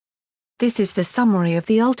This is the summary of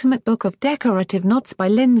the Ultimate Book of Decorative Knots by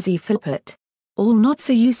Lindsey Philpott. All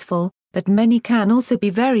knots are useful, but many can also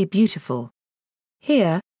be very beautiful.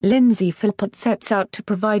 Here, Lindsey Philpott sets out to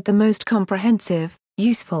provide the most comprehensive,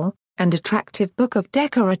 useful, and attractive book of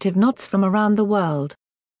decorative knots from around the world.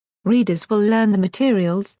 Readers will learn the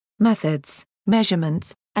materials, methods,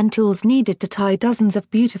 measurements, and tools needed to tie dozens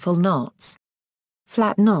of beautiful knots.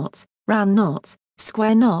 Flat knots, round knots,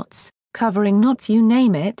 square knots, covering knots, you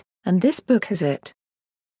name it, and this book has it.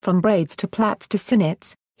 From braids to plaits to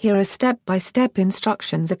sonnets, here are step-by-step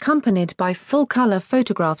instructions accompanied by full-color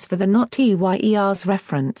photographs for the knot tyer's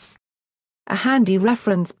reference. A handy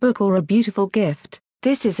reference book or a beautiful gift,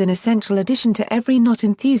 this is an essential addition to every knot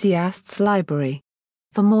enthusiast's library.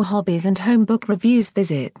 For more hobbies and home book reviews,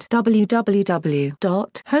 visit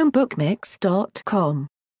www.homebookmix.com.